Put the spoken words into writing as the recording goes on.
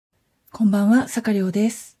こんばんは、さかりょうで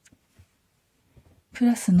す。プ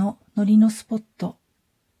ラスのノリノスポット。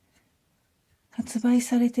発売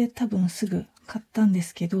されて多分すぐ買ったんで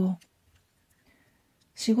すけど、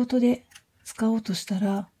仕事で使おうとした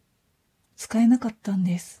ら使えなかったん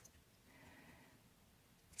です。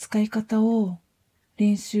使い方を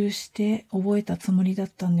練習して覚えたつもりだっ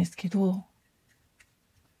たんですけど、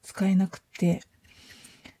使えなくて、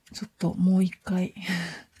ちょっともう一回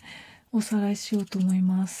おさらいしようと思い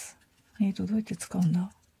ます。どうやって使うん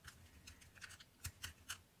だ？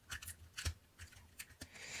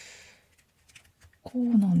こ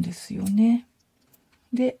うなんですよね。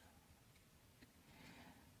で、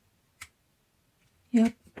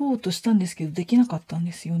やろうとしたんですけど、できなかったん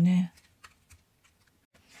ですよね。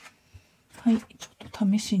はい、ちょっと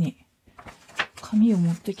試しに紙を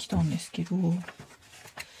持ってきたんですけど、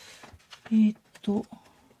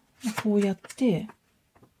こうやって、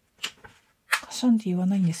カシャンって言わ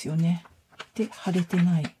ないんですよね。で、腫れて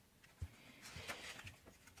ない。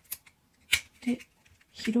で、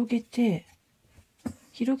広げて、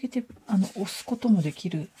押すこともでき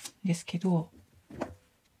るんですけど、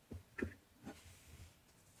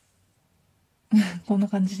こんな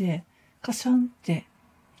感じで、カシャンって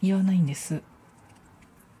言わないんです。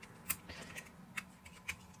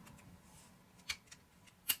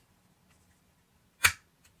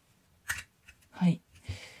はい。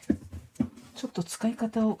ちょっと使い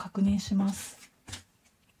方を確認します。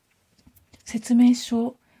説明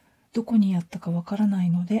書、どこにやったかわからな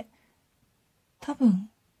いので、多分、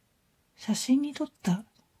写真に撮った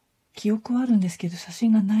記憶はあるんですけど、写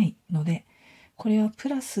真がないので、これはプ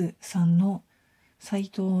ラスさんのサイ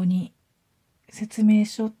トに説明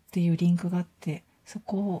書っていうリンクがあって、そ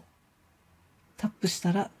こをタップし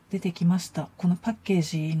たら出てきました。このパッケー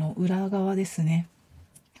ジの裏側ですね。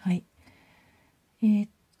はい。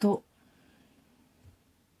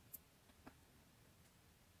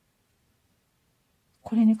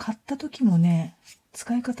これね、買った時もね、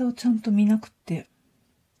使い方をちゃんと見なくって、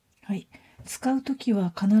はい。使う時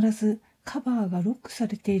は必ずカバーがロックさ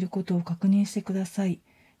れていることを確認してください。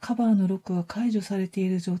カバーのロックが解除されてい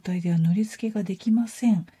る状態ではのり付けができま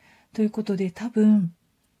せん。ということで、多分、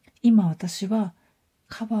今私は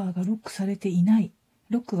カバーがロックされていない、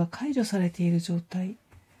ロックが解除されている状態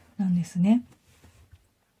なんですね。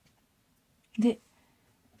で、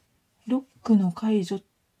ロックの解除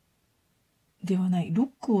ではない、ロッ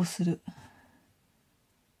クをする。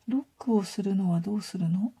ロックをするのはどうする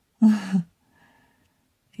の？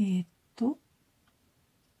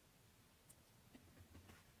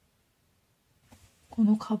こ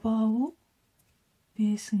のカバーをベ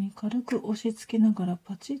ースに軽く押し付けながら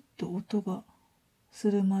パチッと音が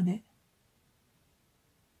するまで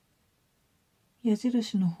矢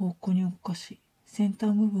印の方向に動かし、先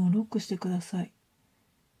端部分をロックしてください。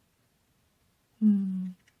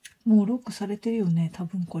もうロックされてるよね、多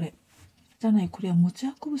分これ。じゃない、これは持ち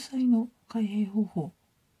運ぶ際の開閉方法。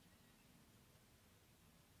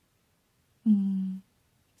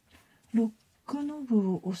ロックノ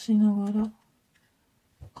ブを押しながら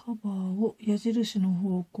カバーを矢印の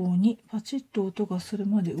方向にパチッと音がする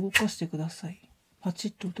まで動かしてください。パチ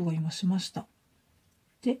ッと音が今しました。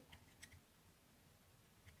で、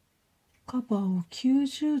カバーを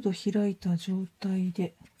90度開いた状態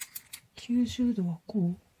で、90度は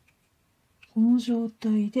この状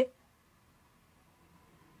態で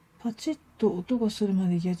パチッと音がするま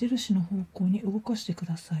で矢印の方向に動かしてく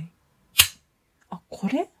ださい。あ、こ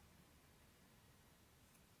れ？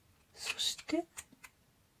そして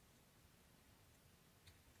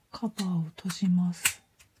カバーを閉じます。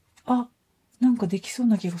あ、なんかできそう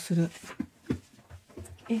な気がする。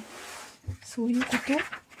そういうこと？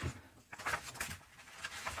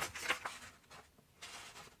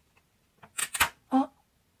あ、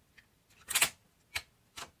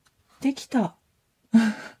できた。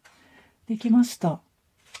できました。あ、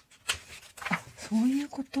そういう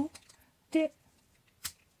ことで、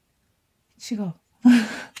違う。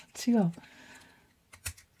違う。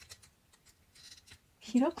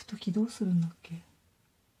開くときどうするんだっけ？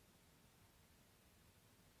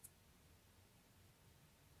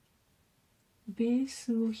ベー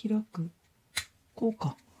スを開く。こう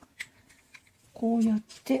か。こうやっ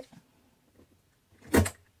て、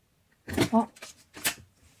あ、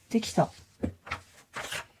できた。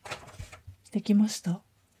できました。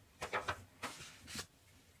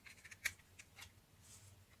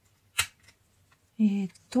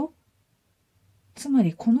つま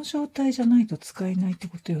りこの状態じゃないと使えないって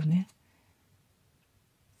ことよね。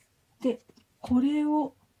で、これ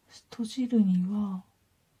を閉じるには、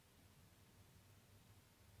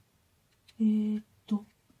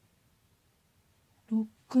ロッ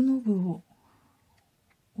クノブを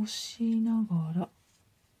押しながら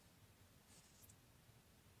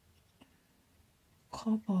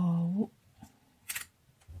カバーを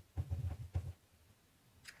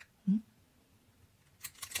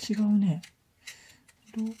違うね。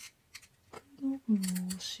ロックノブを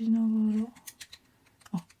押しなが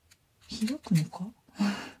ら開くのか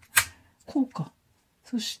こうか。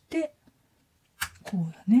そしてこ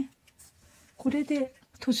うだね。これで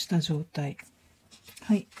閉じた状態。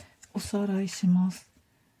はい、おさらいします。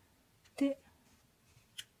で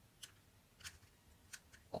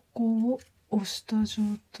ここを押した状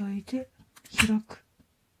態で開く。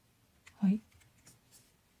はい。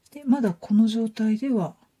でまだこの状態で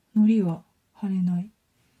は糊りは貼れない。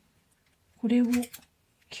これを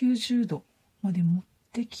90度まで持っ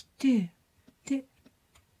てきて、で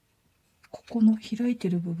ここの開いて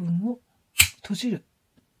る部分を閉じる。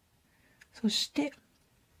そして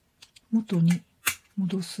元に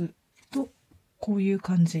戻すとこういう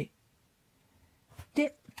感じ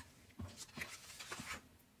で、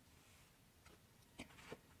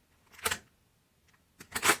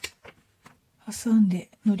挟んで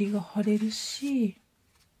糊が貼れるし、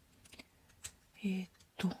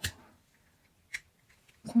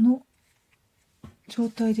この状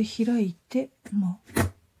態で開いて、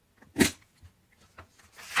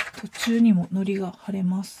途中にも糊が貼れ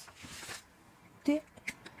ます。で、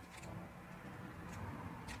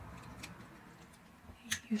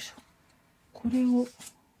よいしょ。これを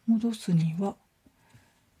戻すには、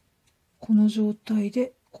この状態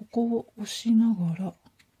でここを押しながら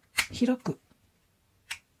開く。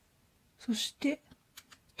そして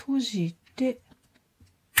閉じて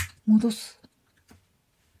戻す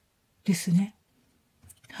ですね。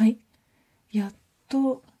はい。やっ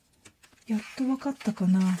と分かったか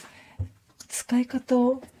な。使い方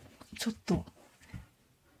をちょっと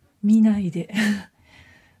見ないで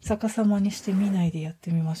逆さまにして見ないでやっ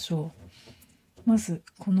てみましょう。まず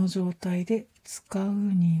この状態で使う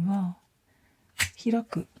には開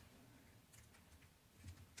く。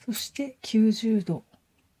そして90度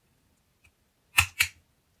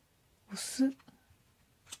押す、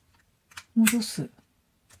戻す、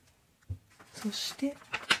そして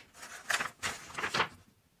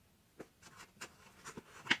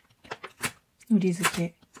糊付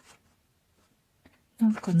け。な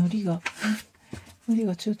んか糊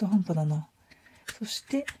が中途半端だな。そし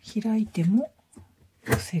て開いても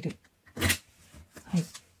押せる。はい。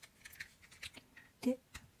で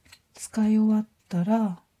使い終わった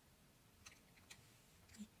ら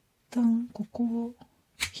一旦ここを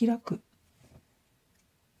開く、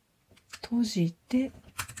閉じて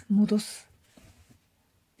戻す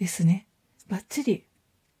ですね。バッチ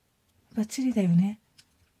リだよね。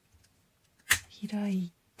開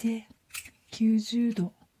いて90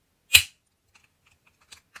度、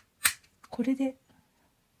これで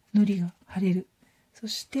糊が貼れる。そ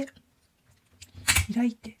して開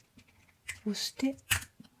いて押して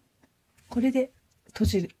これで閉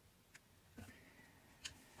じる。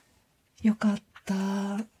よかっ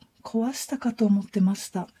た。壊したかと思ってまし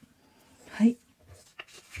た。はい。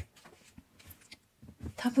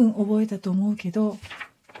多分覚えたと思うけど、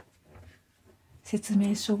説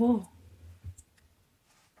明書を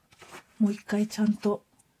もう一回ちゃんと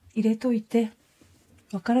入れといて、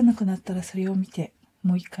わからなくなったらそれを見て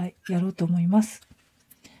もう一回やろうと思います。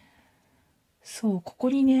そう、ここ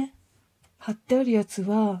にね貼ってあるやつ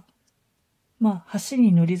は端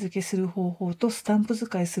に糊付けする方法とスタンプ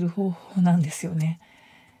使いする方法なんですよね。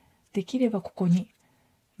できればここに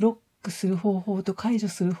ロックする方法と解除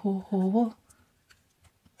する方法を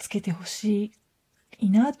つけてほしい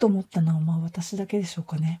なと思ったのは私だけでしょう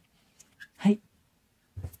かね。はい。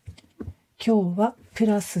今日はプ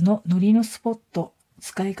ラスのノリのスポット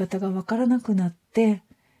使い方がわからなくなって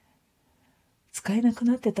使えなく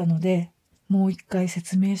なってたので、もう一回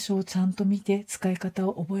説明書をちゃんと見て使い方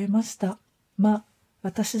を覚えました。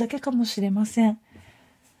私だけかもしれません。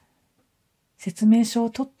説明書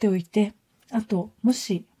を取っておいて、あとも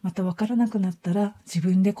しまたわからなくなったら自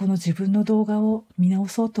分でこの自分の動画を見直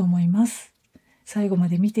そうと思います。最後ま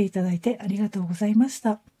で見ていただいてありがとうございまし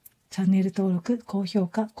た。チャンネル登録、高評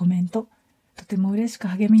価、コメント、とても嬉しく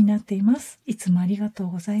励みになっています。いつもありがと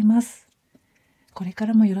うございます。これか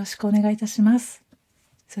らもよろしくお願いいたします。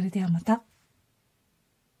それではまた。